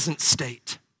our present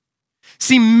state.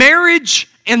 See, marriage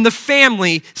and the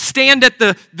family stand at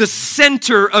the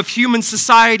center of human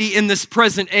society in this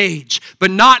present age,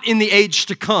 but not in the age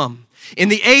to come. In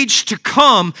the age to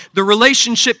come, the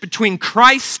relationship between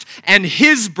Christ and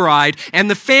his bride and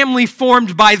the family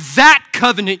formed by that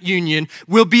covenant union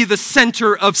will be the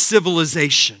center of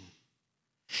civilization.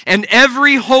 And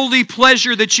every holy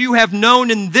pleasure that you have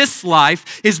known in this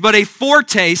life is but a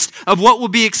foretaste of what will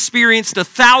be experienced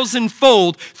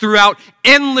 1,000-fold throughout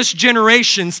endless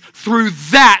generations through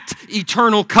that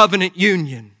eternal covenant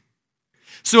union.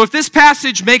 So if this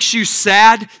passage makes you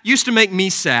sad, it used to make me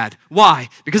sad. Why?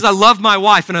 Because I love my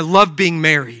wife and I love being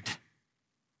married.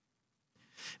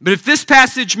 But if this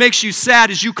passage makes you sad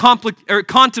as you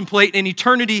contemplate an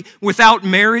eternity without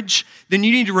marriage, then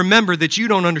you need to remember that you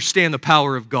don't understand the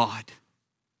power of God.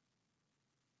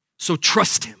 So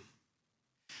trust him.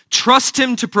 Trust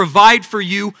him to provide for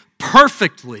you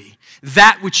perfectly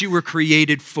that which you were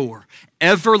created for,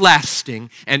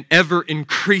 everlasting and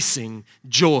ever-increasing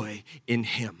joy in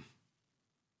him.